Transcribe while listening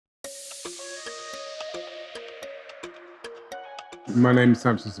My name is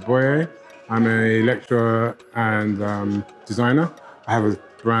Samson Saboye. I'm a lecturer and designer. I have a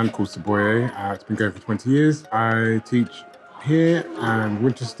brand called Saboye. It's been going for 20 years. I teach here and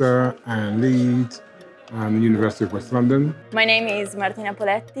Winchester and Leeds and the University of West London. My name is Martina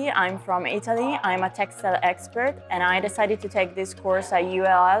Poletti. I'm from Italy. I'm a textile expert, and I decided to take this course at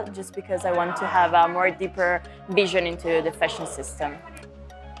ULL just because I want to have a more deeper vision into the fashion system.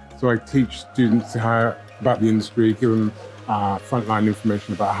 So I teach students about the industry, give them frontline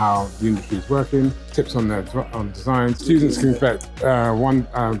information about how the industry is working, tips on design. Students can expect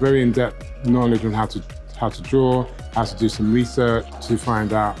very in-depth knowledge on how to draw, how to do some research, to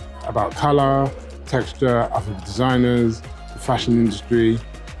find out about color, texture, other designers, the fashion industry,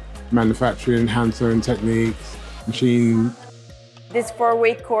 manufacturing, hand-sewing techniques, machine. This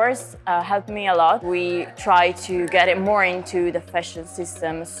 4-week course helped me a lot. We try to get it more into the fashion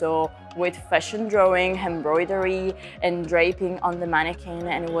system, so with fashion drawing, embroidery and draping on the mannequin,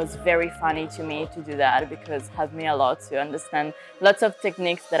 and it was very funny to me to do that because it helped me a lot to understand lots of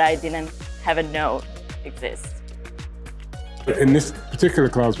techniques that I didn't even know exist. In this particular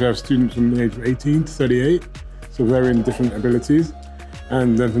class, we have students from the age of 18 to 38, so varying different abilities,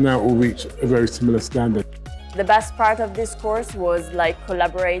 and they've now all reached a very similar standard. The best part of this course was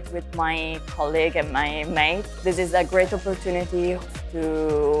collaborate with my colleague and my mate. This is a great opportunity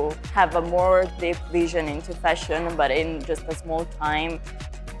to have a more deep vision into fashion, but in just a small time.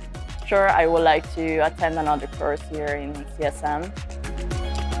 Sure, I would like to attend another course here in CSM.